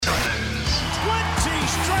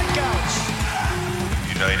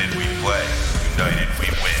United we play, united we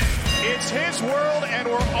win. It's his world, and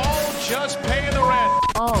we're all just paying the rent.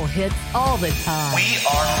 All hits, all the time. We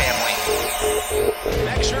are family.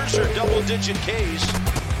 Max Scherzer, double-digit Ks.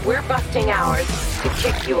 We're busting ours to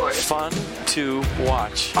kick yours. Fun to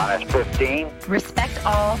watch. Minus 15. Respect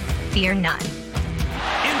all, fear none.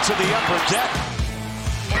 Into the upper deck.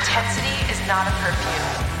 Intensity is not a perfume.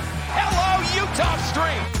 Hello, Utah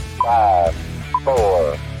Street. 5,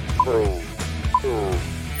 4, 3, 2,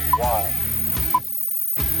 1.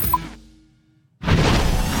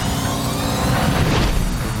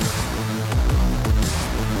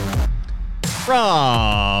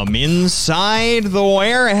 From inside the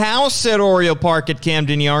warehouse at Oriole Park at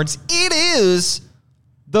Camden Yards, it is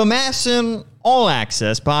the MASN All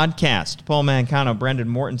Access Podcast. Paul Mancano, Brendan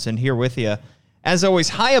Mortensen here with you. As always,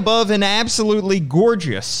 high above an absolutely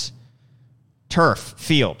gorgeous turf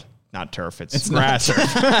field. Not turf, it's grass.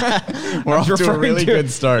 We're off to a really good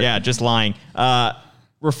start. Yeah, just lying.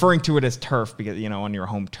 Referring to it as turf because, on your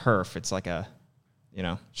home turf, it's like a,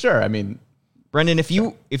 Sure, I mean... Brendan, if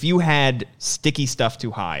you had sticky stuff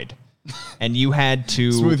to hide and you had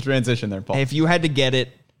to... Smooth transition there, Paul. If you had to get it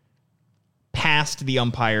past the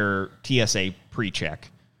umpire TSA pre-check,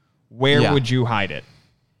 where would you hide it?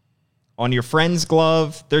 On your friend's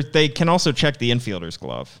glove? They can also check the infielder's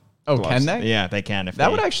glove. Oh, gloves. Can they? Yeah, they can.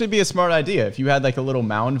 That would actually be a smart idea. If you had like a little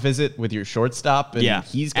mound visit with your shortstop and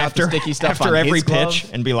he's got the sticky stuff after on every his glove. pitch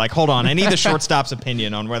and be like, hold on, I need the shortstop's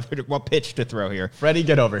opinion on what pitch to throw here. Freddie,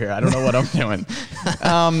 get over here. I don't know what I'm doing.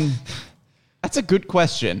 That's a good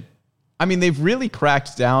question. I mean, they've really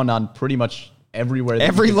cracked down on pretty much everywhere.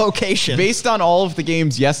 Every location. Based on all of the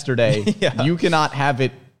games yesterday, you cannot have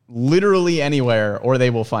it literally anywhere or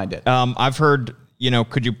they will find it. I've heard,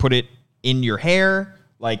 could you put it in your hair?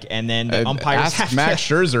 And then the umpires ask Max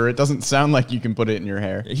Scherzer. It doesn't sound like you can put it in your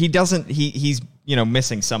hair. He doesn't. He's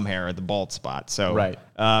missing some hair at the bald spot. So right.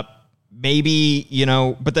 Maybe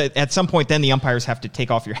but at some point then the umpires have to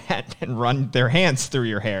take off your hat and run their hands through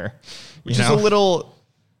your hair, which is a little.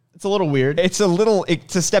 It's a little weird. It's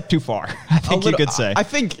a step too far. I think you could say. I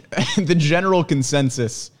think the general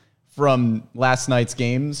consensus from last night's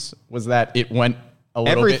games was that it went a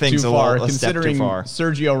little bit too far, considering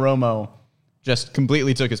Sergio Romo just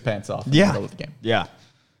completely took his pants off in the middle of the game. Yeah.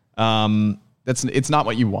 It's not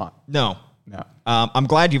what you want. No. I'm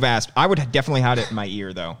glad you've asked. I would definitely hide it in my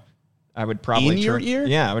ear, though. I would probably... In your ear?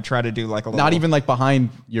 Yeah, I would try to do like a little... Not even like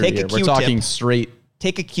behind your ear. We're talking straight...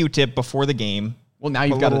 Take a Q-tip before the game. Well, now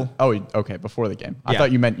you've got to... Oh, okay, before the game. I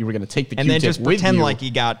thought you meant you were going to take the Q-tip and then just pretend you. like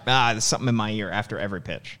you got, there's something in my ear after every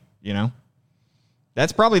pitch,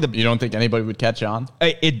 That's probably the... You don't think anybody would catch on?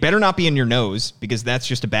 It better not be in your nose because that's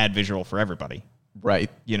just a bad visual for everybody. Right.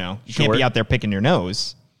 You can't be out there picking your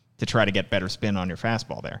nose to try to get better spin on your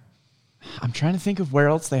fastball there. I'm trying to think of where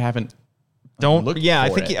else they haven't looked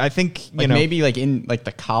I think maybe like in like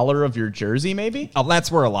the collar of your jersey maybe? Oh,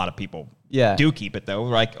 that's where a lot of people do keep it though,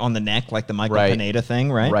 like on the neck like the Michael Pineda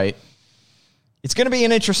thing, right? Right. It's going to be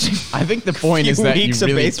an interesting I think the point is that you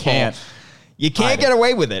really can't. You can't get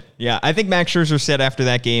away with it. Yeah, I think Max Scherzer said after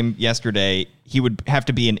that game yesterday he would have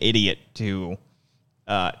to be an idiot to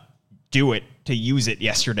do it, to use it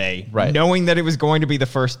yesterday, knowing that it was going to be the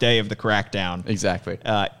first day of the crackdown. Exactly.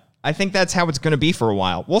 I think that's how it's going to be for a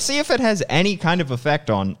while. We'll see if it has any kind of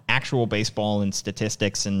effect on actual baseball and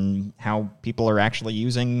statistics and how people are actually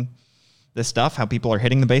using this stuff, how people are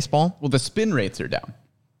hitting the baseball. Well, the spin rates are down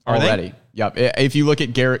already. They? Yep. If you look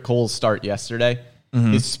at Garrett Cole's start yesterday,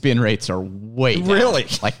 his spin rates are way down. Really?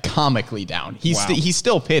 Like comically down. He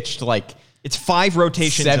still pitched like... It's 5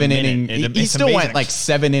 rotations 7 a minute. innings. He still went like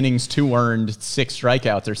 7 innings, 2 earned, 6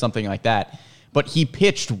 strikeouts or something like that. But he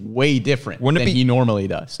pitched way different than he normally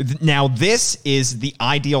does. Now, this is the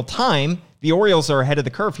ideal time. The Orioles are ahead of the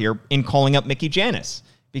curve here in calling up Mickey Jannis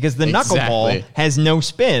because the knuckleball has no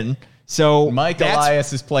spin. So Mike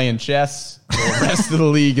Elias is playing chess. The rest of the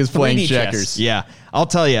league is playing checkers. Chess. Yeah, I'll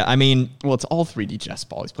tell you. I mean, it's all 3D chess,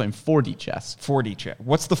 Paul. He's playing 4D chess. 4D chess.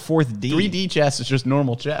 What's the 4th D? 3D chess is just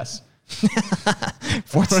normal chess.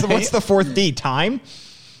 What's the 4th D? Time?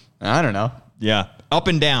 I don't know. Yeah, up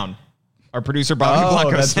and down. Our producer Bobby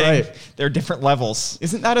Blanco saying they're different levels.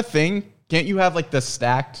 Isn't that a thing? Can't you have like the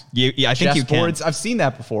stacked I think you boards? can. I've seen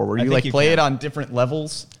that before where you play it on different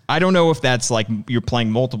levels. I don't know if that's like you're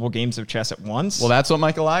playing multiple games of chess at once. Well, that's what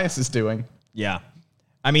Mike Elias is doing. Yeah.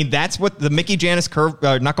 I mean, that's what the Mickey Jannis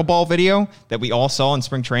knuckleball video that we all saw in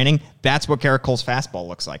spring training, that's what Garrett Cole's fastball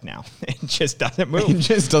looks like now. It just doesn't move. It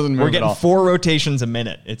just doesn't move. We're getting 4 rotations a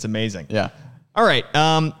minute. It's amazing. Yeah. All right,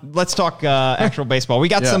 let's talk actual baseball. We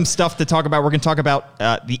got some stuff to talk about. We're going to talk about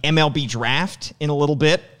the MLB draft in a little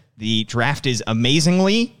bit. the draft is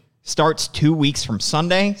amazingly starts 2 weeks from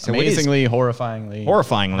Sunday. So amazingly, horrifyingly,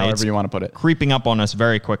 however you want to put it, creeping up on us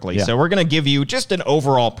very quickly. Yeah. So we're going to give you just an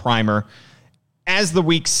overall primer. As the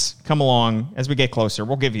weeks come along, as we get closer,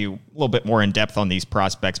 we'll give you a little bit more in depth on these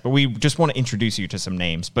prospects, but we just want to introduce you to some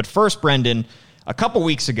names. But first, Brendan, a couple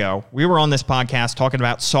weeks ago, we were on this podcast talking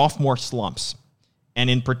about sophomore slumps, and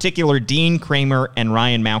in particular, Dean Kremer and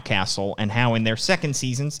Ryan Mountcastle, and how in their second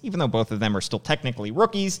seasons, even though both of them are still technically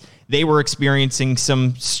rookies, they were experiencing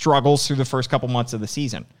some struggles through the first couple months of the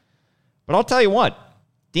season. But I'll tell you what,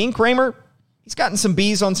 Dean Kremer, he's gotten some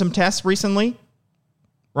B's on some tests recently.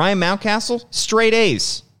 Ryan Mountcastle, straight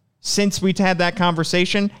A's since we had that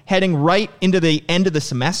conversation, heading right into the end of the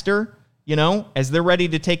semester, as they're ready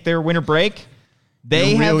to take their winter break.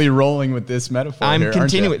 You're really rolling with this metaphor. I'm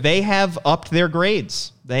continuing. They have upped their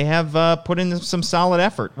grades. They have put in some solid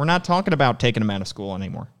effort. We're not talking about taking them out of school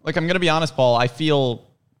anymore. Look, I'm going to be honest, Paul. I feel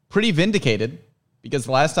pretty vindicated because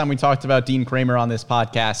the last time we talked about Dean Kremer on this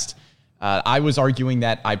podcast, I was arguing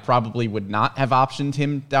that I probably would not have optioned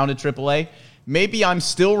him down to AAA. Maybe I'm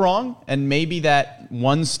still wrong, and maybe that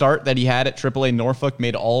one start that he had at AAA Norfolk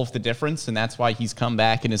made all of the difference, and that's why he's come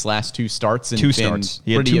back in his last two starts and been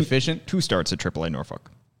pretty efficient. 2 starts at AAA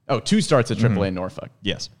Norfolk. Oh, 2 starts at AAA Norfolk.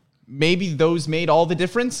 Yes. Maybe those made all the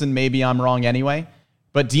difference, and maybe I'm wrong anyway.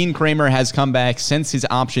 But Dean Kremer has come back since his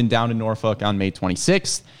option down to Norfolk on May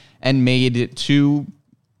 26th and made 2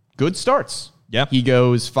 good starts. Yeah. He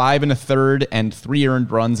goes 5 1/3 and 3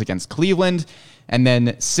 earned runs against Cleveland, and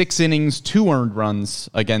then 6 innings, 2 earned runs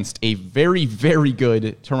against a very, very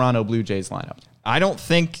good Toronto Blue Jays lineup. I don't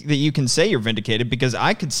think that you can say you're vindicated, because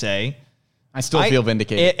I could say... I still feel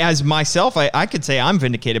vindicated. As myself, I could say I'm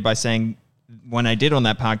vindicated by saying, when I did on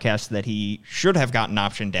that podcast, that he should have gotten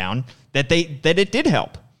option down, that it did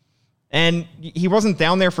help. And he wasn't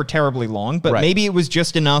down there for terribly long, but maybe it was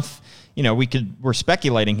just enough... we're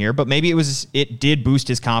speculating here, but maybe it did boost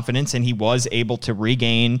his confidence, and he was able to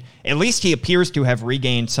regain, at least he appears to have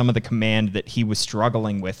regained some of the command that he was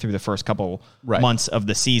struggling with through the first couple months of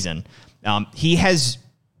the season. Again,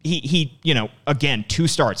 2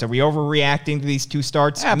 starts. Are we overreacting to these 2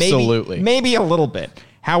 starts? Absolutely. Maybe a little bit.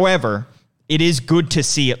 However, it is good to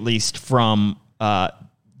see, at least from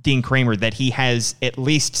Dean Kremer, that he has at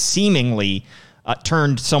least seemingly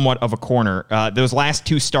turned somewhat of a corner. Those last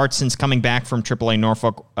 2 starts since coming back from AAA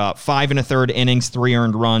Norfolk, 5 1/3 innings, 3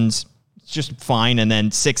 earned runs, just fine, and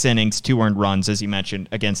then 6 innings, 2 earned runs, as you mentioned,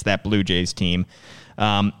 against that Blue Jays team.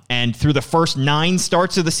 And through the first 9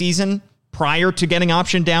 starts of the season, prior to getting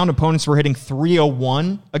option down, opponents were hitting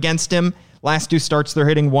 .301 against him. Last 2 starts, they're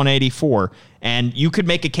hitting .184. And you could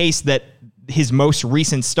make a case that his most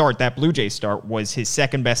recent start, that Blue Jays start, was his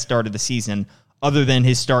second best start of the season, other than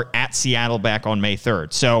his start at Seattle back on May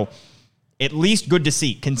 3rd. So at least good to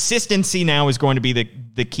see. Consistency now is going to be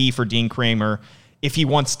the key for Dean Kremer if he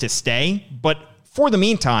wants to stay. But for the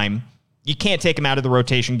meantime, you can't take him out of the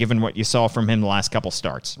rotation given what you saw from him the last couple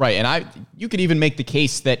starts. Right, and you could even make the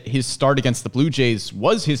case that his start against the Blue Jays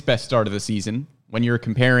was his best start of the season when you're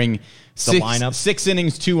comparing 6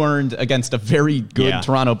 innings, 2 earned against a very good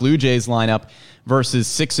Toronto Blue Jays lineup versus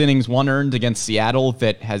 6 innings, 1 earned against Seattle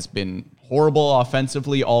that has been horrible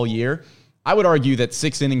offensively all year. I would argue that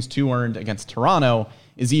 6 innings, 2 earned against Toronto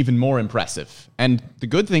is even more impressive. And the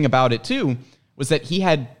good thing about it, too, was that he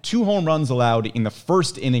had 2 home runs allowed in the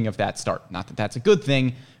first inning of that start. Not that that's a good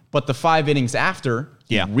thing, but the 5 innings after,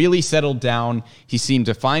 he really settled down. He seemed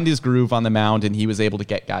to find his groove on the mound, and he was able to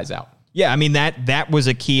get guys out. Yeah, I mean, that was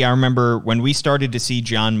a key. I remember when we started to see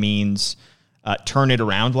John Means turn it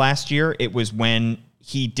around last year, it was when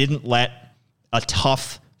he didn't let a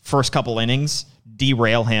tough first couple innings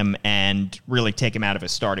derail him and really take him out of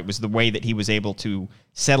his start. It was the way that he was able to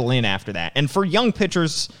settle in after that. And for young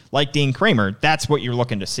pitchers like Dean Kremer, that's what you're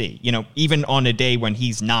looking to see. Even on a day when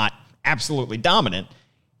he's not absolutely dominant,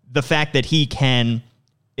 the fact that he can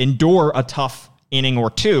endure a tough inning or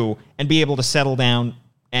 2 and be able to settle down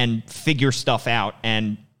and figure stuff out.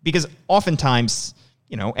 And because oftentimes,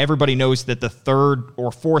 everybody knows that the 3rd or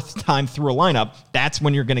 4th time through a lineup, that's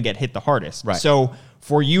when you're going to get hit the hardest. Right. So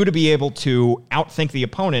for you to be able to outthink the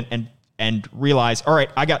opponent and realize, all right,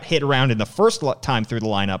 I got hit around in the first time through the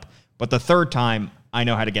lineup, but the 3rd time I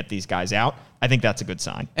know how to get these guys out, I think that's a good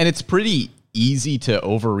sign. And it's pretty easy to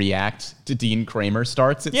overreact to Dean Kremer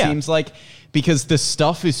starts, it seems like, because the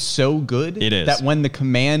stuff is so good that when the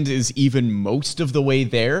command is even most of the way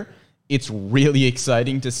there, it's really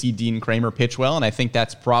exciting to see Dean Kremer pitch well. And I think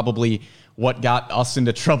that's probably what got us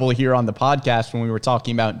into trouble here on the podcast when we were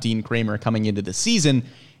talking about Dean Kremer coming into the season,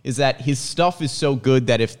 is that his stuff is so good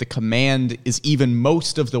that if the command is even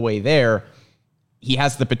most of the way there, he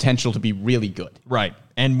has the potential to be really good. Right.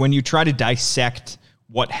 And when you try to dissect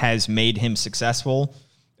what has made him successful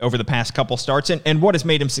over the past couple starts and what has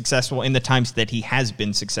made him successful in the times that he has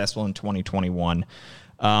been successful in 2021,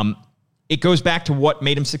 it goes back to what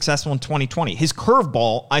made him successful in 2020. His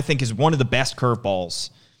curveball, I think, is one of the best curveballs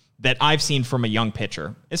that I've seen from a young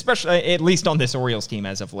pitcher, especially at least on this Orioles team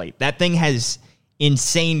as of late. That thing has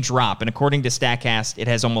insane drop, and according to StatCast, it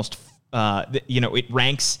has almost, it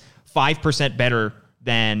ranks 5% better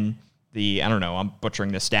than I don't know, I'm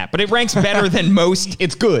butchering this stat, but it ranks better than most.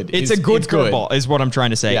 It's good. It's a good curveball, is what I'm trying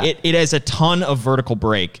to say. Yeah. It has a ton of vertical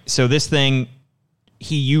break. So this thing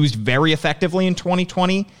he used very effectively in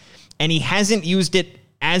 2020, and he hasn't used it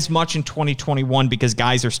as much in 2021 because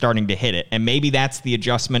guys are starting to hit it. And maybe that's the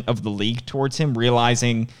adjustment of the league towards him,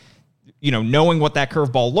 realizing, knowing what that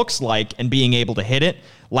curveball looks like and being able to hit it.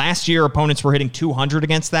 Last year, opponents were hitting 200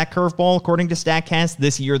 against that curveball, according to StatCast.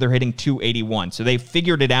 This year, they're hitting 281. So they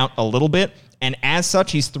figured it out a little bit. And as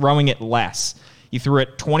such, he's throwing it less. He threw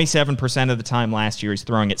it 27% of the time last year. He's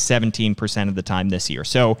throwing it 17% of the time this year.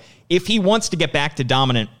 So if he wants to get back to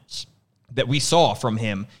dominance that we saw from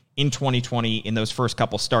him in 2020, in those first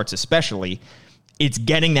couple starts especially, it's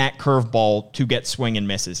getting that curveball to get swing and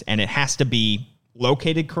misses. And it has to be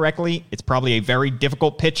located correctly. It's probably a very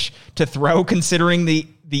difficult pitch to throw considering the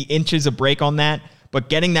inches of break on that. But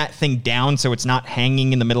getting that thing down so it's not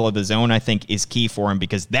hanging in the middle of the zone, I think, is key for him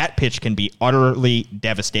because that pitch can be utterly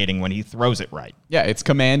devastating when he throws it right. Yeah, it's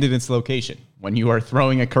command in its location. When you are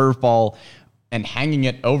throwing a curveball and hanging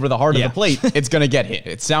it over the heart of the plate, it's going to get hit.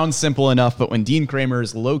 It sounds simple enough, but when Dean Kremer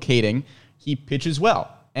is locating, he pitches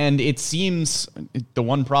well. And it seems the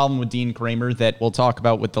one problem with Dean Kremer that we'll talk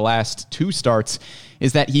about with the last two starts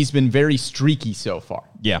is that he's been very streaky so far.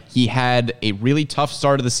 Yeah. He had a really tough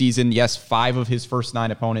start of the season. Yes, 5 of his first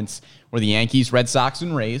 9 opponents were the Yankees, Red Sox,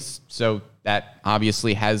 and Rays. So that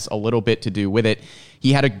obviously has a little bit to do with it.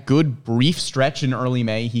 He had a good brief stretch in early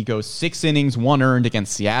May. He goes 6 innings, 1 earned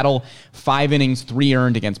against Seattle, 5 innings, 3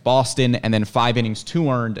 earned against Boston, and then 5 innings, 2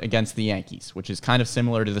 earned against the Yankees, which is kind of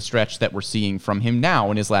similar to the stretch that we're seeing from him now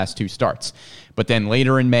in his last 2 starts. But then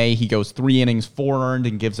later in May, he goes 3 innings, 4 earned,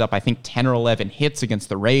 and gives up, I think, 10 or 11 hits against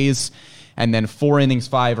the Rays, and then 4 innings,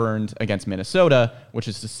 5 earned against Minnesota, which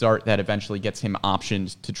is the start that eventually gets him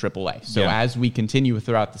optioned to AAA. So as we continue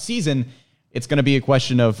throughout the season, it's going to be a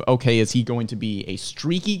question of, okay, is he going to be a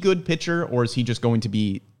streaky good pitcher or is he just going to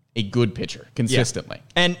be a good pitcher consistently?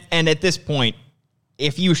 Yeah. And at this point,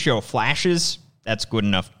 if you show flashes, that's good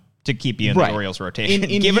enough to keep you in the Orioles rotation.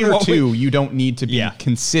 In year 2, you don't need to be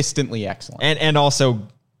consistently excellent. And also,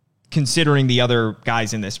 considering the other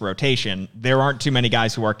guys in this rotation, there aren't too many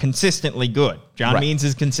guys who are consistently good. John Means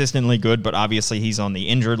is consistently good, but obviously he's on the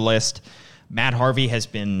injured list. Matt Harvey has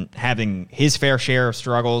been having his fair share of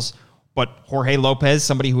struggles. But Jorge Lopez,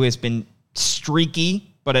 somebody who has been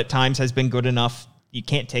streaky, but at times has been good enough, you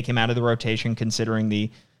can't take him out of the rotation considering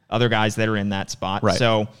the other guys that are in that spot. Right.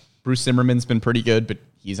 So Bruce Zimmerman's been pretty good, but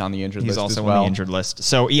he's on the injured list as well. He's also on the injured list.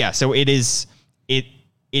 So so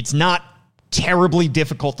it's not terribly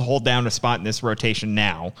difficult to hold down a spot in this rotation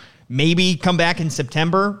now. Maybe come back in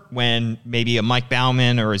September when maybe a Mike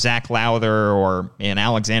Baumann or a Zach Lowther or an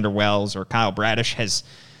Alexander Wells or Kyle Bradish has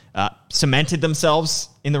cemented themselves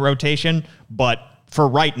in the rotation. But for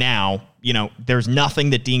right now, there's nothing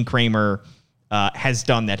that Dean Kremer has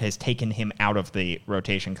done that has taken him out of the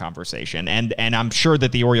rotation conversation. And I'm sure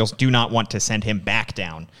that the Orioles do not want to send him back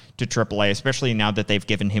down to AAA, especially now that they've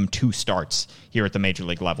given him 2 starts here at the major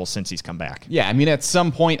league level since he's come back. Yeah, I mean, at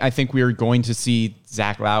some point, I think we are going to see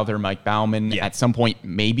Zach Lowther, Mike Baumann. Yeah. At some point,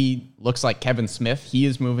 maybe looks like Kevin Smith. He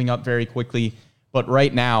is moving up very quickly. But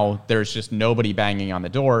right now, there's just nobody banging on the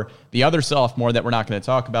door. The other sophomore that we're not going to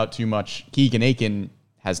talk about too much, Keegan Aiken,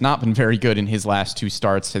 has not been very good in his last 2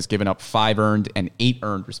 starts, has given up 5 earned and 8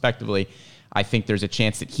 earned, respectively. I think there's a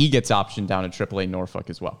chance that he gets optioned down at AAA Norfolk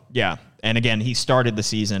as well. Yeah, and again, he started the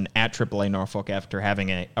season at AAA Norfolk after having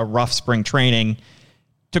a rough spring training.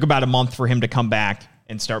 Took about a month for him to come back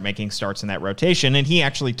and start making starts in that rotation, and he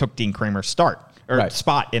actually took Dean Kremer's spot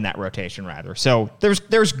in that rotation, rather. So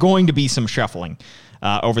there's going to be some shuffling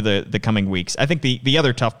over the coming weeks. I think the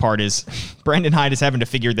other tough part is Brandon Hyde is having to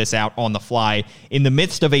figure this out on the fly in the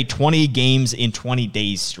midst of a 20 games in 20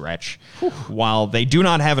 days stretch, while they do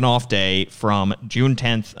not have an off day from June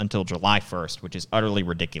 10th until July 1st, which is utterly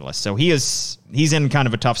ridiculous. So he's in kind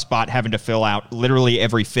of a tough spot, having to fill out literally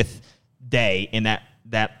every 5th day in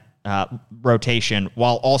that rotation,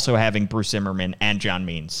 while also having Bruce Zimmerman and John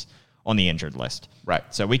Means on the injured list. Right.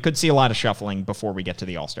 So we could see a lot of shuffling before we get to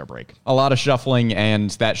the All-Star break. A lot of shuffling, and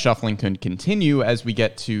that shuffling could continue as we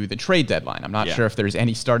get to the trade deadline. I'm not sure if there's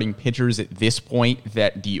any starting pitchers at this point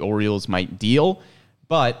that the Orioles might deal,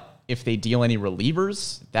 but if they deal any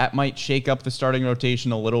relievers, that might shake up the starting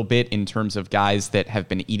rotation a little bit in terms of guys that have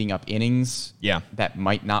been eating up innings that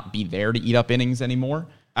might not be there to eat up innings anymore.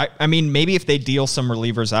 I mean, maybe if they deal some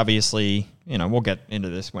relievers, obviously, we'll get into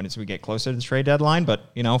this as we get closer to the trade deadline, but,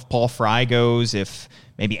 if Paul Fry goes, if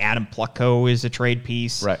maybe Adam Plutko is a trade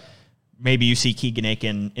piece, right? Maybe you see Keegan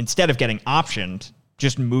Aiken, instead of getting optioned,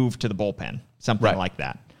 just move to the bullpen, something like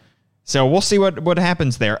that. So we'll see what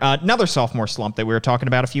happens there. Another sophomore slump that we were talking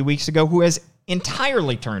about a few weeks ago who has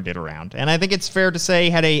entirely turned it around, and I think it's fair to say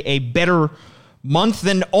had a better month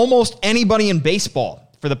than almost anybody in baseball.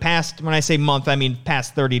 For the past, when I say month, I mean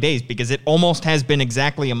past 30 days, because it almost has been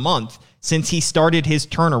exactly a month since he started his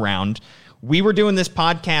turnaround. We were doing this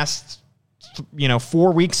podcast,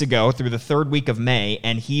 4 weeks ago through the third week of May,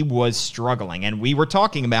 and he was struggling. And we were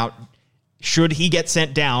talking about, should he get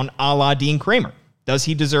sent down a la Dean Kramer? Does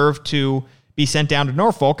he deserve to be sent down to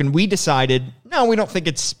Norfolk? And we decided, no, we don't think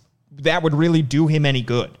that would really do him any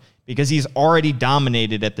good, because he's already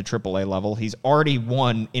dominated at the AAA level. He's already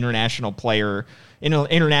won International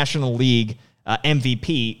League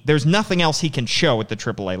MVP. There's nothing else he can show at the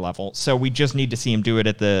AAA level, so we just need to see him do it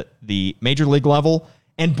at the Major League level.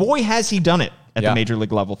 And boy, has he done it at the Major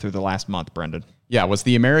League level through the last month, Brendan. Yeah, was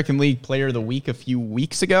the American League Player of the Week a few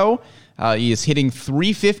weeks ago. He is hitting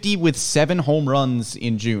 .350 with 7 home runs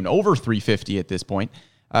in June, over .350 at this point.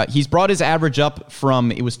 He's brought his average up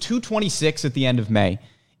from, it was .226 at the end of May.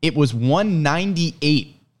 It was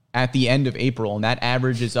 .198 at the end of April, and that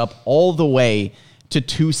average is up all the way to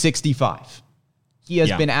 .265. He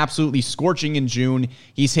has been absolutely scorching in June.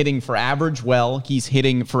 He's hitting for average well. He's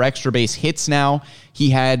hitting for extra base hits now. He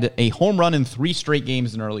had a home run in 3 straight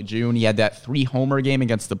games in early June. He had that 3-homer game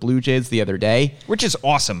against the Blue Jays the other day. Which is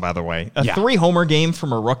awesome, by the way. A 3-homer game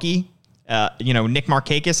from a rookie. Nick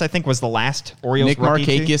Markakis, I think, was the last Orioles rookie.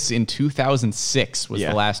 Nick Markakis in 2006 was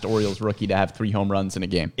the last Orioles rookie to have 3 home runs in a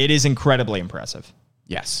game. It is incredibly impressive.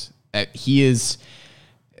 Yes. He is...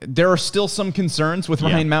 There are still some concerns with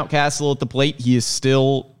Ryan Mountcastle at the plate. He is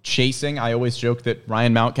still chasing. I always joke that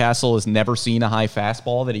Ryan Mountcastle has never seen a high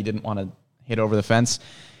fastball that he didn't want to hit over the fence.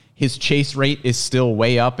 His chase rate is still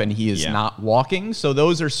way up, and he is not walking. So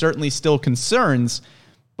those are certainly still concerns.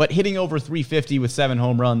 But hitting over .350 with 7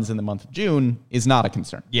 home runs in the month of June is not a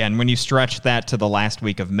concern. Yeah, and when you stretch that to the last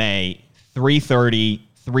week of May, .330,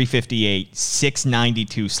 .358,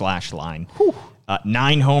 .692 slash line.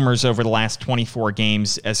 9 homers over the last 24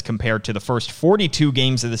 games as compared to the first 42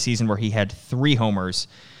 games of the season where he had 3 homers.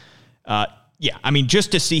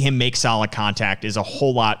 Just to see him make solid contact is a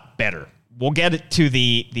whole lot better. We'll get to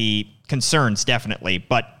the concerns, definitely,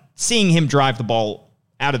 but seeing him drive the ball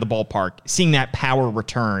out of the ballpark, seeing that power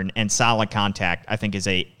return and solid contact, I think is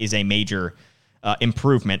a major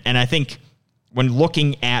improvement. And I think when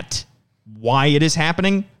looking at why it is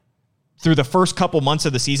happening, through the first couple months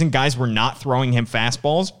of the season, guys were not throwing him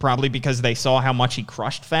fastballs, probably because they saw how much he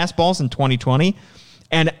crushed fastballs in 2020.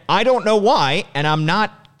 And I don't know why, and I'm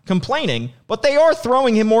not complaining, but they are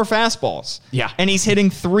throwing him more fastballs. Yeah. And he's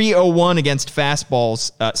hitting .301 against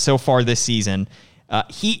fastballs so far this season.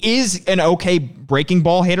 He is an okay breaking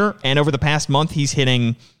ball hitter, and over the past month, he's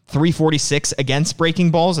hitting .346 against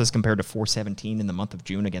breaking balls as compared to .417 in the month of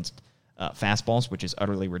June against fastballs, which is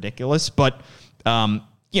utterly ridiculous. But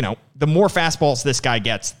the more fastballs this guy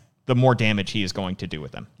gets, the more damage he is going to do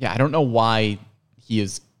with them. Yeah, I don't know why he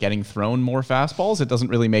is getting thrown more fastballs. It doesn't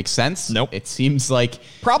really make sense. Nope. It seems like...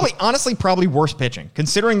 Probably worse pitching.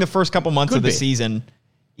 Considering the first couple months of the season,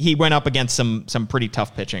 he went up against some pretty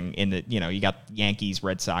tough pitching in the, you got Yankees,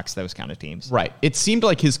 Red Sox, those kind of teams. Right. It seemed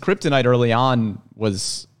like his kryptonite early on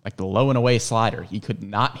was like the low and away slider. He could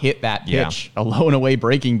not hit that pitch, a low and away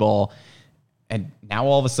breaking ball. And now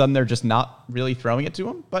all of a sudden they're just not really throwing it to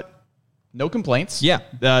him, but no complaints. Yeah.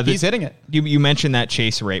 He's hitting it. You mentioned that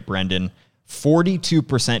chase rate, Brendan.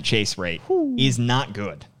 42% chase rate is not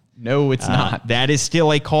good. No, it's not. That is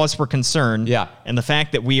still a cause for concern. Yeah. And the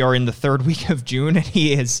fact that we are in the third week of June and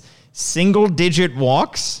he has single-digit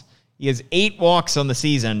walks, he has 8 walks on the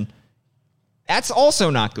season, that's also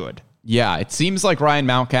not good. Yeah, it seems like Ryan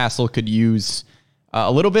Mountcastle could use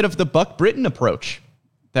a little bit of the Buck Britton approach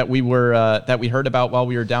that we heard about while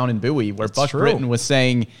we were down in Bowie, where Buck Britton was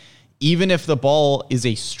saying, even if the ball is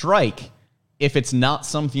a strike, if it's not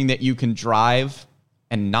something that you can drive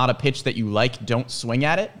and not a pitch that you like, don't swing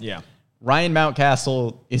at it. Yeah. Ryan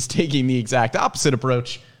Mountcastle is taking the exact opposite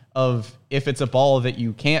approach of if it's a ball that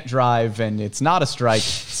you can't drive and it's not a strike,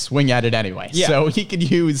 swing at it anyway. Yeah. So he could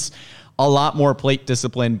use a lot more plate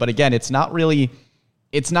discipline. But again, it's not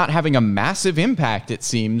having a massive impact, it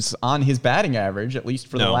seems, on his batting average, at least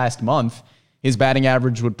for the last month. His batting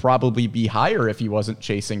average would probably be higher if he wasn't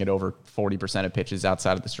chasing it over 40% of pitches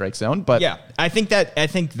outside of the strike zone. But yeah, I think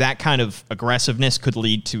that kind of aggressiveness could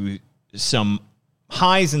lead to some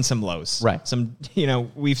highs and some lows. Right. Some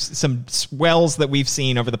swells that we've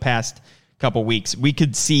seen over the past couple weeks. We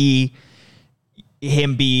could see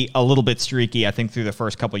him be a little bit streaky, I think, through the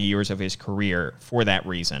first couple of years of his career for that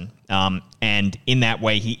reason. And in that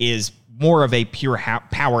way, he is more of a pure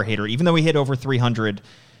power hitter, even though he hit over 300.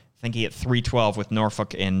 I think he hit 312 with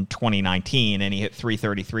Norfolk in 2019, and he hit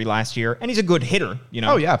 333 last year. And he's a good hitter,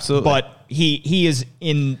 Oh, yeah, absolutely. But he is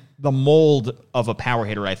in the mold of a power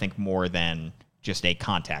hitter, I think, more than just a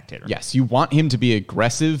contact hitter. Yes, you want him to be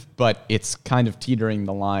aggressive, but it's kind of teetering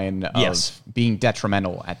the line of being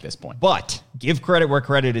detrimental at this point. But give credit where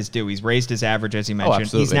credit is due. He's raised his average, as you mentioned.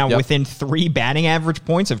 He's now within 3 batting average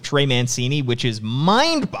points of Trey Mancini, which is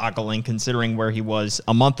mind-boggling considering where he was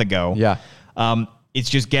a month ago. Yeah. It's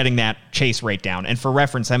just getting that chase rate down. And for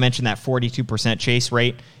reference, I mentioned that 42% chase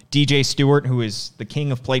rate. DJ Stewart, who is the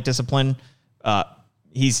king of plate discipline,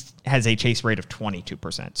 has a chase rate of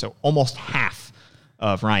 22%. So almost half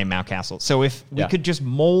of Ryan Mountcastle. So if we could just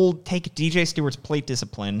take DJ Stewart's plate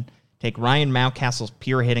discipline, take Ryan Mountcastle's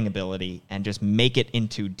pure hitting ability, and just make it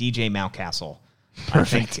into DJ Mountcastle.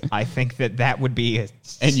 Perfect. I think that would be a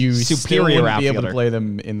and you superior outfielder. Be able to play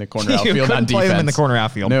them in the corner outfield you on defense. Play them in the corner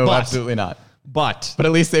outfield. No, absolutely not. But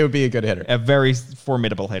at least they would be a good hitter. A very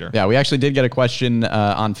formidable hitter. Yeah, we actually did get a question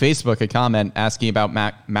on Facebook, a comment asking about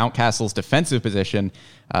Mountcastle's defensive position.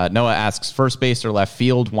 Noah asks, first base or left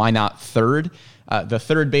field? Why not third? The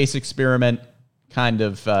third base experiment kind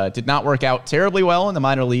of did not work out terribly well in the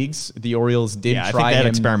minor leagues. The Orioles did try I think that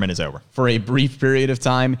experiment is over. For a brief period of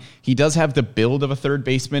time. He does have the build of a third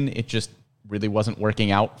baseman. It just really wasn't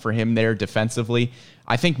working out for him there defensively.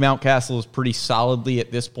 I think Mountcastle is pretty solidly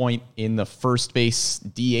at this point in the first base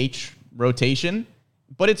DH rotation,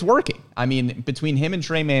 but it's working. I mean, between him and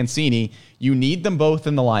Trey Mancini, you need them both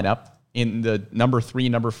in the lineup, in the number 3,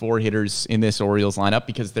 number 4 hitters in this Orioles lineup,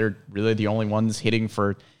 because they're really the only ones hitting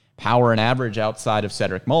for power and average outside of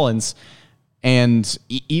Cedric Mullins. And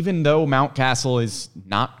even though Mountcastle is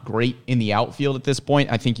not great in the outfield at this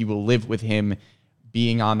point, I think you will live with him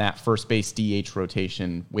being on that first base DH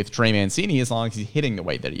rotation with Trey Mancini as long as he's hitting the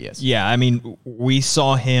way that he is. Yeah, I mean, we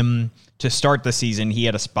saw him to start the season. He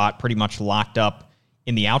had a spot pretty much locked up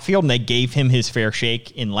in the outfield, and they gave him his fair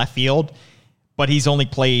shake in left field, but he's only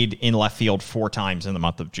played in left field 4 times in the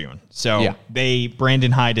month of June. So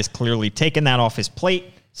Brandon Hyde has clearly taken that off his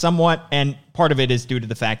plate somewhat, and part of it is due to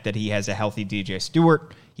the fact that he has a healthy DJ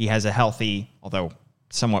Stewart. He has a healthy, although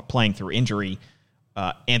somewhat playing through injury,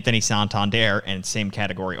 Anthony Santander, and same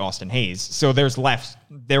category Austin Hayes. So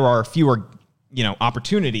there are fewer,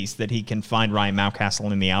 opportunities that he can find Ryan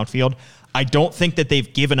Mountcastle in the outfield. I don't think that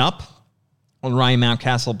they've given up on Ryan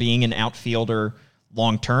Mountcastle being an outfielder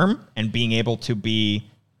long term and being able to be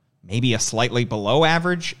maybe a slightly below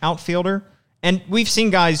average outfielder. And we've seen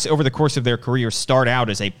guys over the course of their career start out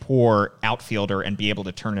as a poor outfielder and be able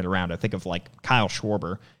to turn it around. I think of like Kyle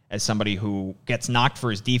Schwarber as somebody who gets knocked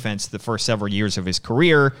for his defense the first several years of his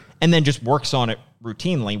career and then just works on it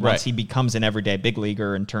routinely once he becomes an everyday big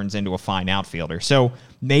leaguer and turns into a fine outfielder. So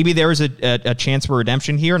maybe there's a chance for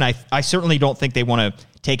redemption here, and I certainly don't think they want to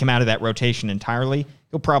take him out of that rotation entirely.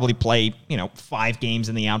 He'll probably play 5 games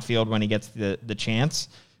in the outfield when he gets the chance.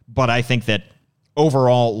 But I think that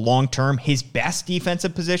overall, long-term, his best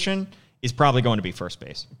defensive position is probably going to be first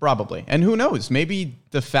base. Probably. And who knows? Maybe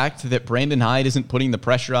the fact that Brandon Hyde isn't putting the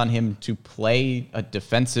pressure on him to play a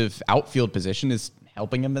defensive outfield position is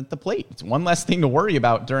helping him at the plate. It's one less thing to worry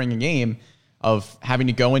about during a game of having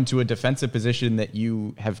to go into a defensive position that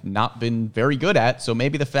you have not been very good at. So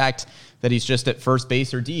maybe the fact that he's just at first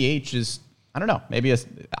base or DH is, I don't know, maybe it's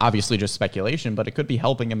obviously just speculation, but it could be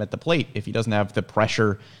helping him at the plate if he doesn't have the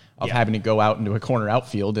pressure of having to go out into a corner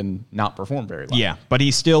outfield and not perform very well. Yeah, but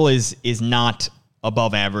he still is not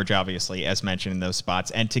above average, obviously, as mentioned in those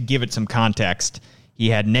spots. And to give it some context, he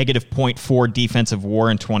had negative 0.4 defensive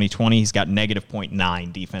WAR in 2020. He's got negative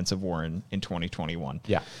 0.9 defensive WAR in 2021.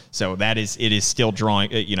 Yeah. So it is still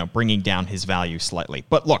bringing down his value slightly.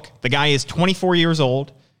 But look, the guy is 24 years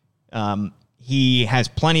old. He has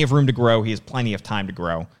plenty of room to grow. He has plenty of time to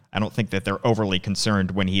grow. I don't think that they're overly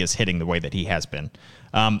concerned when he is hitting the way that he has been.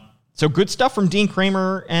 So good stuff from Dean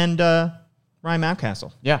Kramer and Ryan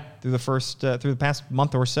Mountcastle. Yeah. Through the past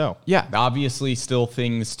month or so. Yeah. Obviously still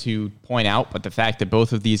things to point out, but the fact that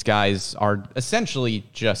both of these guys are essentially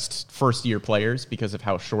just first-year players because of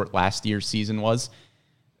how short last year's season was,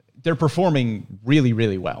 they're performing really,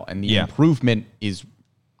 really well. And the improvement is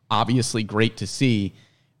obviously great to see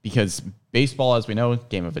because baseball, as we know,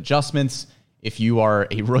 game of adjustments. If you are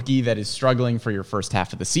a rookie that is struggling for your first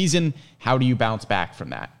half of the season, how do you bounce back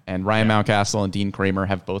from that? And Ryan Mountcastle and Dean Kramer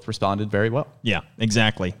have both responded very well. Yeah,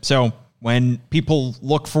 exactly. So when people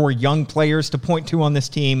look for young players to point to on this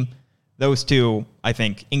team, those two, I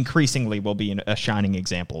think, increasingly will be a shining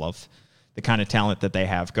example of the kind of talent that they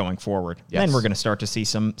have going forward. Yes. Then we're going to start to see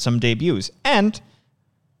some debuts. And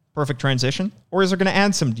perfect transition. Or is they're going to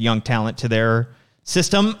add some young talent to their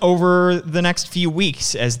system over the next few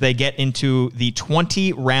weeks as they get into the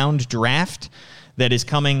 20-round draft that is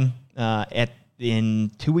coming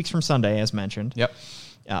in 2 weeks from Sunday, as mentioned. Yep.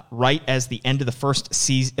 Right as the end of the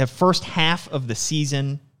first half of the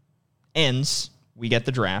season ends, we get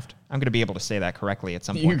the draft. I'm going to be able to say that correctly at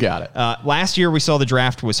some point. You got it. Last year, we saw the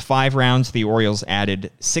draft was 5 rounds. The Orioles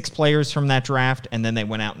added 6 players from that draft, and then they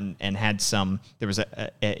went out and had some. There was,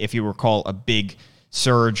 if you recall, a big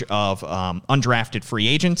surge of undrafted free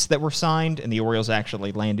agents that were signed, and the Orioles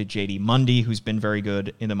actually landed J.D. Mundy, who's been very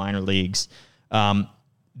good in the minor leagues.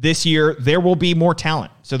 This year, there will be more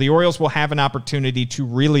talent. So the Orioles will have an opportunity to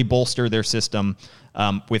really bolster their system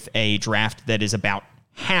with a draft that is about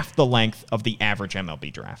half the length of the average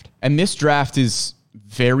MLB draft. And this draft is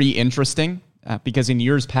very interesting because in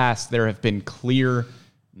years past, there have been clear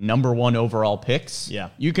number 1 overall picks. Yeah.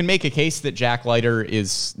 You can make a case that Jack Leiter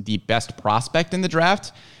is the best prospect in the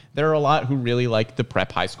draft. There are a lot who really like the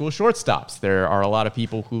prep high school shortstops. There are a lot of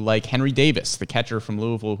people who like Henry Davis, the catcher from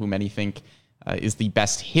Louisville, who many think is the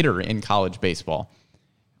best hitter in college baseball.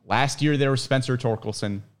 Last year, there was Spencer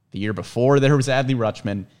Torkelson. The year before, there was Adley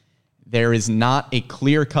Rutschman. There is not a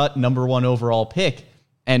clear-cut number 1 overall pick,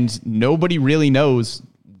 and nobody really knows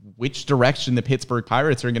which direction the Pittsburgh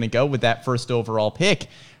Pirates are going to go with that first overall pick.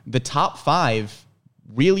 The top 5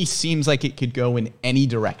 really seems like it could go in any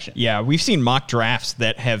direction. Yeah, we've seen mock drafts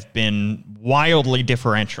that have been wildly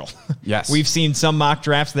differential. Yes. We've seen some mock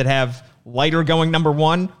drafts that have Leiter going number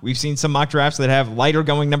 1. We've seen some mock drafts that have Leiter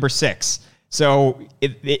going number 6. So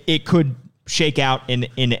it could shake out in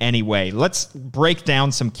any way. Let's break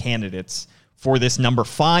down some candidates for this number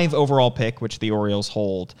 5 overall pick, which the Orioles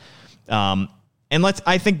hold. And let's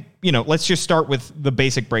just start with the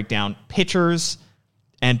basic breakdown: pitchers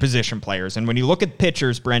and position players. And when you look at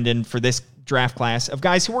pitchers, Brendan, for this draft class of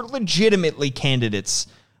guys who are legitimately candidates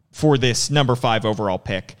for this number 5 overall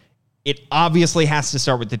pick, it obviously has to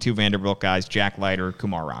start with the 2 Vanderbilt guys, Jack Leiter,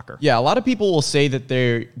 Kumar Rocker. Yeah, a lot of people will say that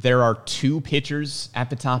there are 2 pitchers at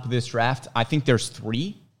the top of this draft. I think there's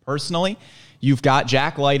 3, personally. You've got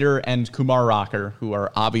Jack Leiter and Kumar Rocker, who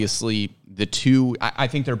are obviously the 2. I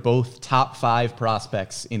think they're both top 5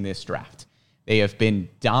 prospects in this draft. They have been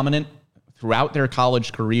dominant throughout their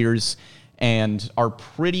college careers and are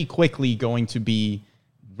pretty quickly going to be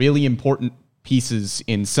really important pieces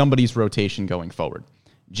in somebody's rotation going forward.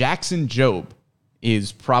 Jackson Jobe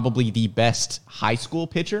is probably the best high school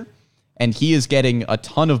pitcher, and he is getting a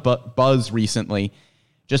ton of buzz recently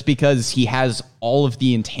just because he has all of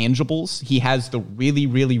the intangibles. He has the really,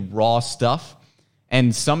 really raw stuff,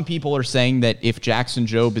 and some people are saying that if Jackson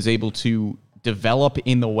Jobe is able to develop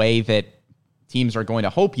in the way that teams are going to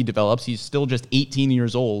hope he develops, he's still just 18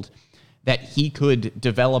 years old, that he could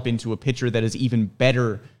develop into a pitcher that is even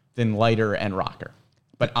better than Leiter and Rocker.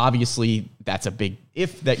 But obviously, that's a big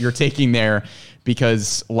if that you're taking there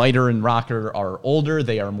because Leiter and Rocker are older.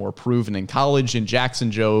 They are more proven in college. And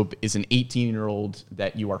Jackson Jobe is an 18-year-old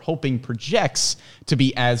that you are hoping projects to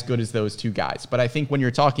be as good as those 2 guys. But I think when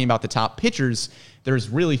you're talking about the top pitchers, there's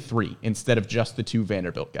really 3 instead of just the 2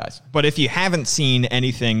 Vanderbilt guys. But if you haven't seen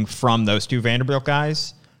anything from those 2 Vanderbilt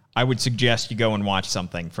guys, I would suggest you go and watch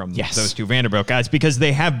something from those 2 Vanderbilt guys because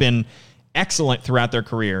they have been excellent throughout their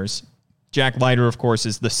careers. Jack Leiter, of course,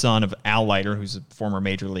 is the son of Al Leiter, who's a former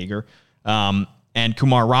major leaguer. And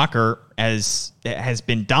Kumar Rocker has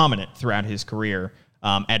been dominant throughout his career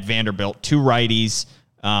at Vanderbilt. 2 righties.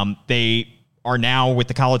 They are now with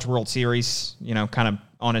the College World Series, kind of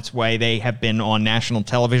on its way. They have been on national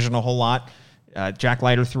television a whole lot. Jack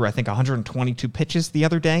Leiter threw, I think, 122 pitches the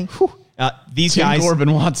other day. These Tim guys...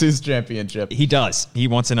 Corbin wants his championship. He does. He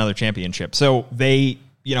wants another championship. So they...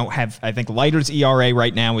 have, I think Leiter's ERA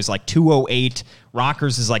right now is like 2.08.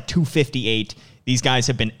 Rocker's is like 2.58. These guys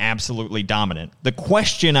have been absolutely dominant. The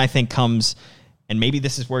question, I think, comes, and maybe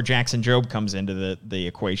this is where Jackson Jobe comes into the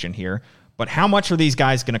equation here, but how much are these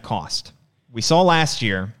guys going to cost? We saw last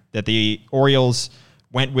year that the Orioles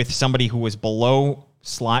went with somebody who was below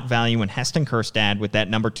slot value in Heston Kjerstad with that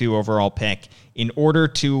number 2 overall pick in order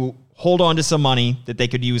to hold on to some money that they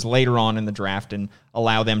could use later on in the draft and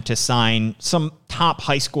allow them to sign some top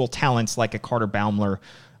high school talents like a Carter Baumler.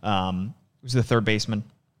 Who's the third baseman?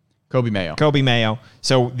 Kobe Mayo. Kobe Mayo.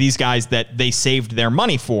 So these guys that they saved their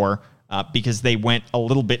money for because they went a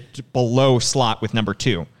little bit below slot with number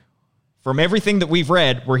 2. From everything that we've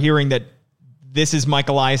read, we're hearing that this is Mike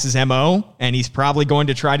Elias's MO, and he's probably going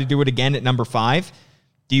to try to do it again at number 5.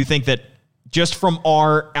 Do you think that just from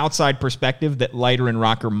our outside perspective that Leiter and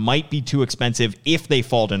Rocker might be too expensive if they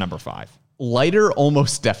fall to number 5? Leiter,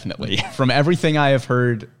 almost definitely. Yeah. From everything I have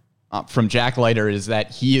heard from Jack Leiter is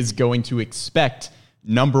that he is going to expect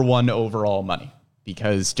number 1 overall money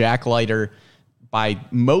because Jack Leiter, by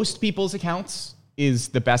most people's accounts, is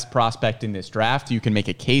the best prospect in this draft. You can make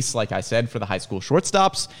a case, like I said, for the high school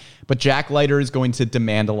shortstops, but Jack Leiter is going to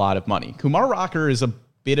demand a lot of money. Kumar Rocker is a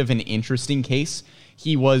bit of an interesting case.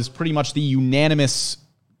 He was pretty much the unanimous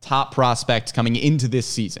top prospect coming into this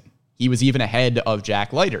season. He was even ahead of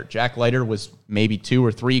Jack Leiter. Jack Leiter was maybe 2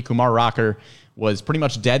 or 3. Kumar Rocker was pretty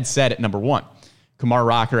much dead set at number 1. Kumar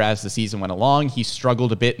Rocker, as the season went along, he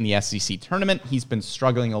struggled a bit in the SEC tournament. He's been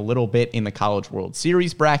struggling a little bit in the College World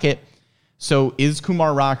Series bracket. So is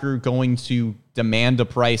Kumar Rocker going to demand a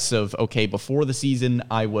price of, okay, before the season,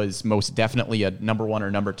 I was most definitely a number 1 or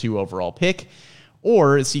number 2 overall pick?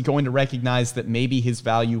 Or is he going to recognize that maybe his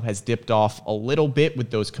value has dipped off a little bit with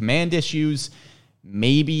those command issues?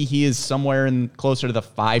 Maybe he is somewhere in closer to the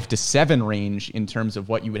 5 to 7 range in terms of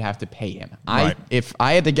what you would have to pay him. Right. If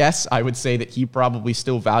I had to guess, I would say that he probably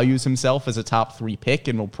still values himself as a top 3 pick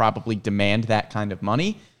and will probably demand that kind of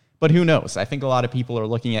money. But who knows? I think a lot of people are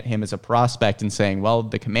looking at him as a prospect and saying, well,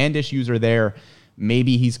 the command issues are there.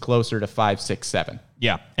 Maybe he's closer to 5, 6, 7.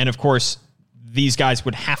 Yeah. And of course, these guys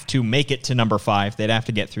would have to make it to number 5. They'd have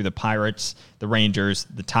to get through the Pirates, the Rangers,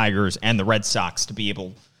 the Tigers, and the Red Sox to be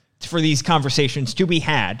able for these conversations to be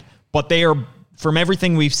had. But they are, from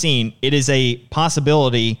everything we've seen, it is a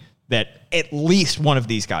possibility that at least one of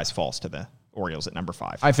these guys falls to the Orioles at number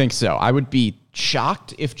 5. I think so. I would be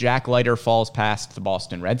shocked if Jack Leiter falls past the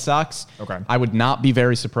Boston Red Sox. Okay. I would not be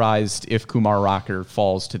very surprised if Kumar Rocker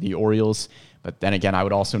falls to the Orioles. But then again, I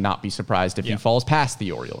would also not be surprised if he falls past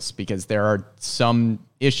the Orioles because there are some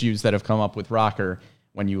issues that have come up with Rocker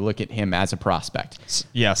when you look at him as a prospect.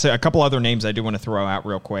 Yeah, so a couple other names I do want to throw out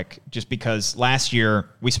real quick, just because last year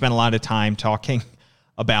we spent a lot of time talking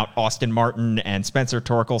about Austin Martin and Spencer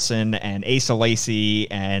Torkelson and Asa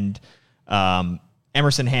Lacy and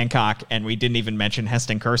Emerson Hancock, and we didn't even mention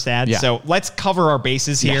Heston Kjerstad. Yeah. So let's cover our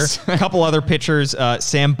bases here. Yes. A couple other pitchers,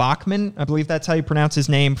 Sam Bachman, I believe that's how you pronounce his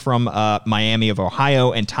name, from Miami of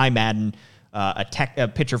Ohio, and Ty Madden, a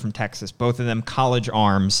pitcher from Texas. Both of them college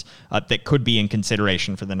arms that could be in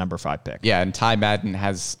consideration for the number 5 pick. Yeah, and Ty Madden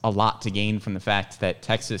has a lot to gain from the fact that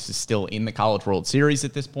Texas is still in the College World Series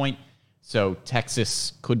at this point. So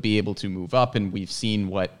Texas could be able to move up, and we've seen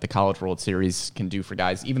what the College World Series can do for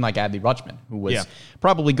guys, even like Adley Rutschman, who was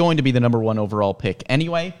probably going to be the number 1 overall pick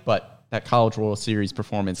anyway, but that College World Series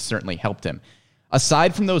performance certainly helped him.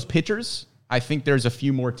 Aside from those pitchers, I think there's a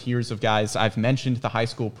few more tiers of guys. I've mentioned the high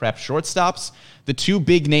school prep shortstops. The 2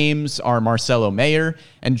 big names are Marcelo Mayer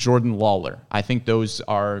and Jordan Lawler. I think those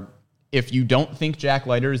are, if you don't think Jack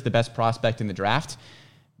Leiter is the best prospect in the draft,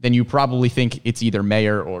 then you probably think it's either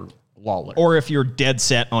Mayer or Lawler. Or if you're dead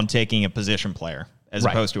set on taking a position player as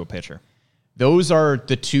opposed to a pitcher. Those are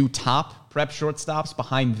the 2 top prep shortstops.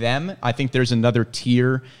 Behind them, I think there's another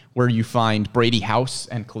tier where you find Brady House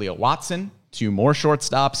and Khalil Watson, 2 more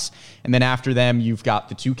shortstops. And then after them, you've got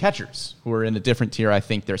the 2 catchers who are in a different tier. I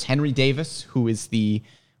think there's Henry Davis, who is the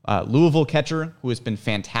Louisville catcher, who has been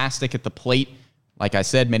fantastic at the plate. Like I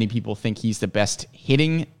said, many people think he's the best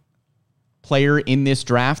hitting player in this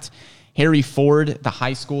draft. Harry Ford, the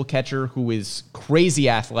high school catcher, who is crazy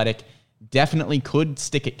athletic, definitely could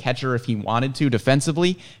stick at catcher if he wanted to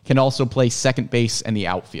defensively, can also play second base and the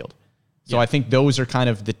outfield. So I think those are kind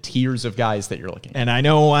of the tiers of guys that you're looking at. And I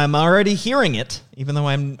know I'm already hearing it, even though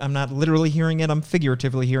I'm not literally hearing it, I'm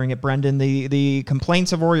figuratively hearing it, Brendan. The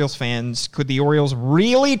complaints of Orioles fans, could the Orioles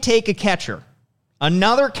really take a catcher,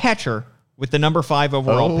 another catcher, with the number 5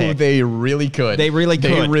 overall pick? They really could. They really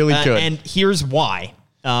could. They really could. And here's why.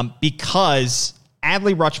 Because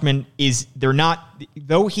Adley Rutschman they're not,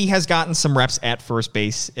 though he has gotten some reps at first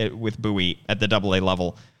base with Bowie at the AA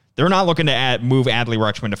level, they're not looking to move Adley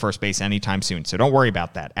Rutschman to first base anytime soon. So don't worry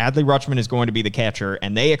about that. Adley Rutschman is going to be the catcher,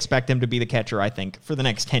 and they expect him to be the catcher, I think, for the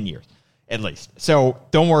next 10 years, at least. So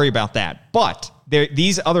don't worry about that. But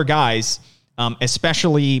these other guys,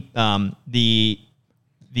 especially the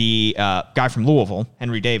the guy from Louisville,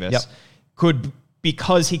 Henry Davis, could,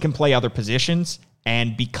 because he can play other positions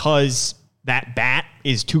and because that bat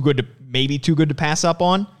is too good to pass up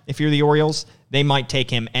on, if you're the Orioles, they might take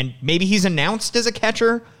him. And maybe he's announced as a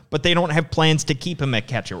catcher, but they don't have plans to keep him at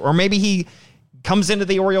catcher. Or maybe he comes into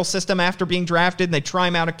the Orioles system after being drafted, and they try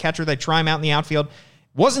him out at catcher, they try him out in the outfield.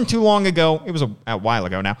 Wasn't too long ago, it was a while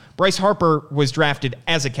ago now, Bryce Harper was drafted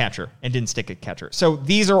as a catcher and didn't stick at catcher. So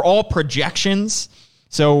these are all projections.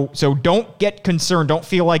 So don't get concerned. Don't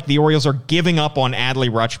feel like the Orioles are giving up on Adley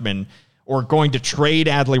Rutschman or going to trade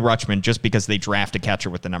Adley Rutschman just because they draft a catcher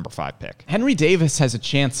with the number 5 pick. Henry Davis has a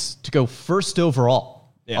chance to go first overall.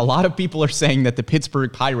 Yeah. A lot of people are saying that the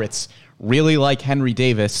Pittsburgh Pirates really like Henry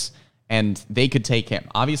Davis, and they could take him.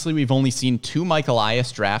 Obviously, we've only seen 2 Mike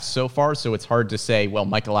Elias drafts so far, so it's hard to say, well,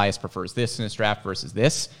 Mike Elias prefers this in his draft versus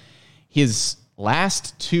this. His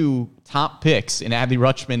last 2 top picks in Adley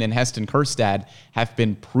Rutschman and Heston Kjerstad have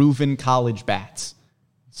been proven college bats.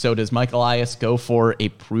 So does Mike Elias go for a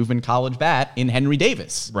proven college bat in Henry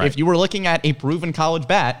Davis? Right. If you were looking at a proven college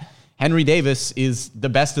bat, Henry Davis is the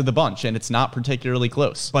best of the bunch, and it's not particularly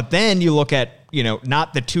close. But then you look at,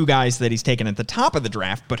 not the 2 guys that he's taken at the top of the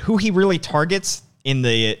draft, but who he really targets in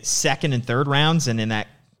the 2nd and 3rd rounds and in that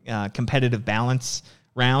competitive balance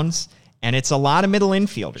rounds. And it's a lot of middle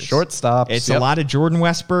infielders. Shortstops. It's a lot of Jordan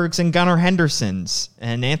Westbergs and Gunnar Hendersons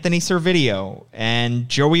and Anthony Servideo and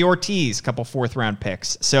Joey Ortiz, a couple 4th-round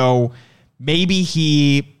picks. So maybe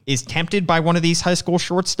he is tempted by one of these high school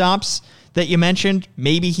shortstops that you mentioned.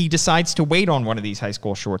 Maybe he decides to wait on one of these high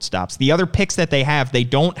school shortstops. The other picks that they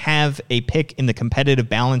don't have a pick in the competitive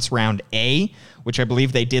balance round A, which I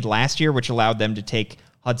believe they did last year, which allowed them to take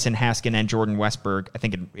Hudson Haskin and Jordan Westberg, I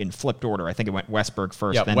think in flipped order. I think it went Westberg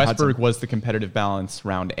first. Yeah, then Westberg Hudson. Was the competitive balance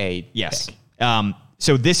round A. Yes.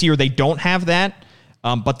 So this year they don't have that,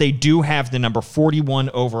 but they do have the number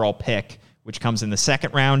 41 overall pick, which comes in the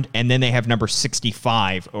 2nd round, and then they have number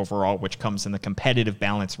 65 overall, which comes in the competitive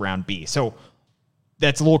balance round B. So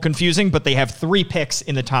that's a little confusing, but they have 3 picks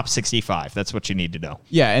in the top 65. That's what you need to know.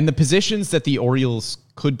 Yeah, and the positions that the Orioles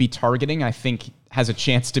could be targeting, I think, has a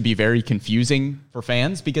chance to be very confusing for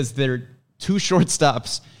fans because they're 2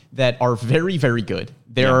 shortstops that are very, very good.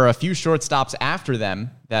 There are a few shortstops after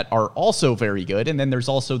them that are also very good, and then there's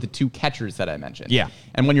also the 2 catchers that I mentioned. Yeah.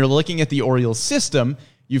 And when you're looking at the Orioles system,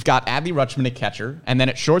 you've got Adley Rutschman at catcher, and then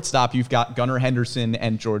at shortstop, you've got Gunnar Henderson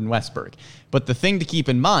and Jordan Westberg. But the thing to keep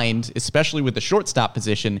in mind, especially with the shortstop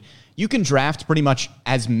position, you can draft pretty much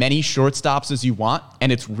as many shortstops as you want,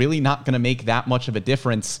 and it's really not going to make that much of a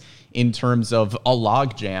difference in terms of a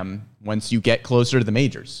logjam once you get closer to the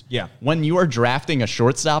majors. Yeah. When you are drafting a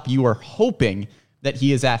shortstop, you are hoping that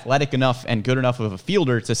he is athletic enough and good enough of a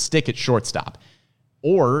fielder to stick at shortstop.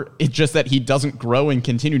 Or it's just that he doesn't grow and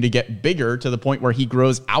continue to get bigger to the point where he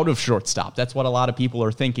grows out of shortstop. That's what a lot of people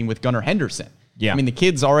are thinking with Gunnar Henderson. Yeah. I mean, the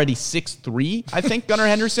kid's already 6'3", I think, Gunnar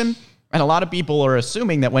Henderson. And a lot of people are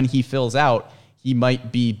assuming that when he fills out, he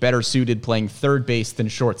might be better suited playing third base than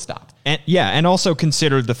shortstop. And also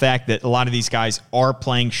consider the fact that a lot of these guys are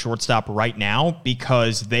playing shortstop right now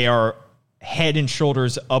because they are head and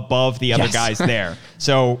shoulders above the other guys there.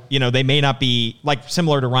 So, they may not be, like,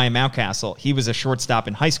 similar to Ryan Mountcastle. He was a shortstop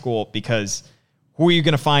in high school because who are you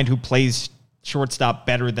going to find who plays shortstop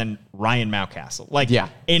better than Ryan Mountcastle?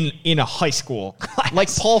 In a high school class.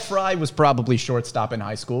 Like Paul Fry was probably shortstop in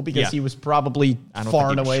high school because he was probably far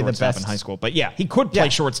and away the best in high school. But he could play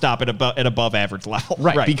shortstop at above average level.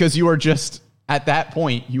 Right, because you are just, at that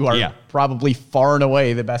point, you are probably far and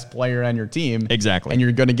away the best player on your team. Exactly. And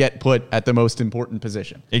you're going to get put at the most important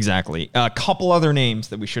position. Exactly. A couple other names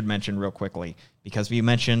that we should mention real quickly because we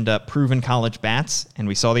mentioned proven college bats, and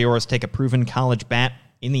we saw the Orioles take a proven college bat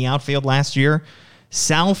in the outfield last year.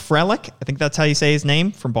 Sal Frelick, I think that's how you say his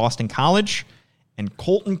name, from Boston College, and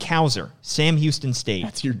Colton Cowser, Sam Houston State.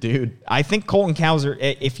 That's your dude. I think Colton Cowser,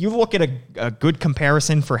 if you look at a good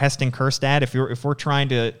comparison for Heston Kjerstad, if we're trying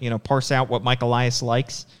to parse out what Mike Elias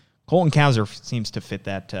likes, Colton Cowser seems to fit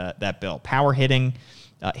that bill. Power hitting,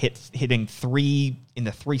 hitting 3 in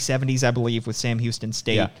the 370s, I believe, with Sam Houston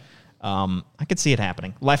State. Yeah. I could see it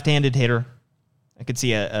happening. Left-handed hitter. I could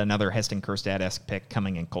see another Heston Kjerstad-esque pick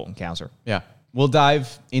coming in Colton Cowser. Yeah. We'll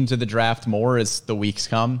dive into the draft more as the weeks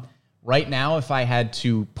come. Right now, if I had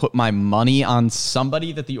to put my money on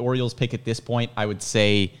somebody that the Orioles pick at this point, I would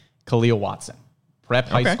say Khalil Watson. Prep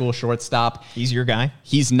high school shortstop. He's your guy.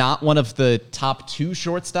 He's not one of the top 2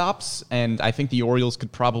 shortstops, and I think the Orioles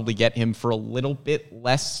could probably get him for a little bit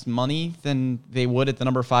less money than they would at the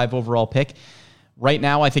number 5 overall pick. Right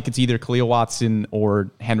now, I think it's either Khalil Watson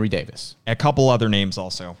or Henry Davis. A couple other names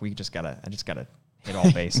also. I just gotta hit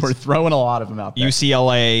all bases. We're throwing a lot of them out there.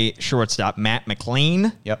 UCLA shortstop Matt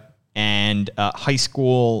McLean. Yep. And high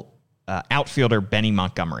school outfielder Benny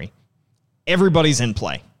Montgomery. Everybody's in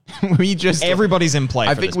play. Everybody's in play.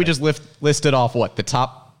 I think we just listed off the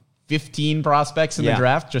top 15 prospects in the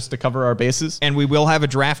draft just to cover our bases. And we will have a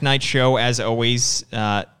draft night show as always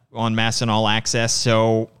on MASN All Access.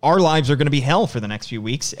 So our lives are going to be hell for the next few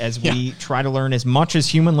weeks as we try to learn as much as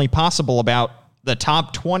humanly possible about the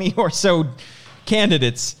top 20 or so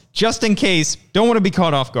candidates, just in case. Don't want to be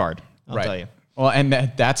caught off guard. I'll tell you. Well, and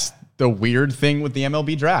that's the weird thing with the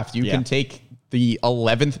MLB draft. You can take the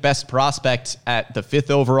 11th best prospect at the 5th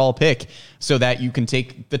overall pick so that you can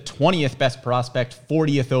take the 20th best prospect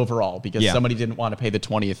 40th overall because somebody didn't want to pay the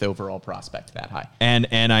 20th overall prospect that high. And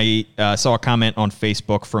I saw a comment on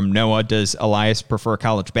Facebook from Noah. Does Elias prefer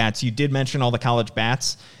college bats? You did mention all the college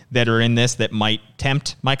bats that are in this that might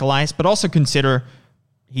tempt Mike Elias, but also consider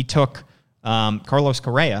he took Carlos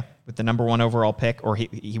Correa with the number 1 overall pick, or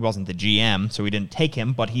he wasn't the GM, so he didn't take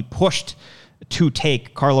him, but he pushed to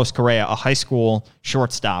take Carlos Correa, a high school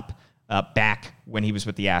shortstop, back when he was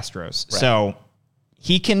with the Astros. Right. So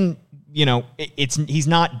he can, he's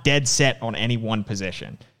not dead set on any one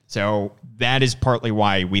position. So that is partly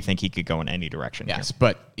why we think he could go in any direction. Yes,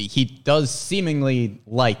 but he does seemingly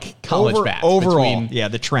like college bats. Overall,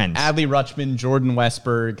 the trends. Adley Rutschman, Jordan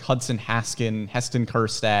Westberg, Hudson Haskin, Heston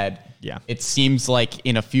Kjerstad. Yeah. It seems like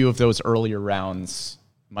in a few of those earlier rounds,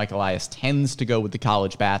 Mike Elias tends to go with the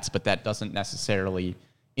college bats, but that doesn't necessarily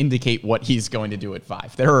indicate what he's going to do at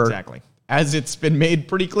 5. There are, as it's been made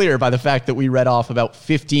pretty clear by the fact that we read off about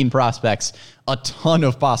 15 prospects, a ton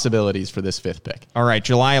of possibilities for this 5th pick. All right,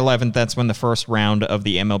 July 11th, that's when the first round of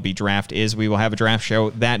the MLB draft is. We will have a draft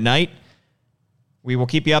show that night. We will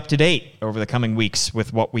keep you up to date over the coming weeks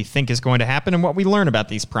with what we think is going to happen and what we learn about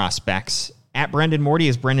these prospects. At Brendan Morty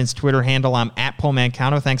is Brendan's Twitter handle. I'm at Paul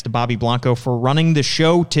Mancano. Thanks to Bobby Blanco for running the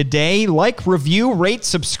show today. Like, review, rate,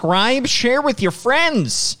 subscribe, share with your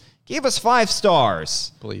friends. Give us 5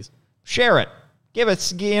 stars. Please. Share it. Give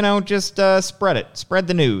us, just spread it. Spread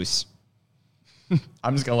the news.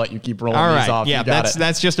 I'm just going to let you keep rolling these off. Yeah,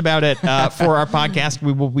 that's just about it for our podcast.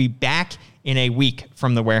 We will be back in a week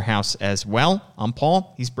from the warehouse as well. I'm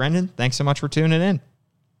Paul. He's Brendan. Thanks so much for tuning in.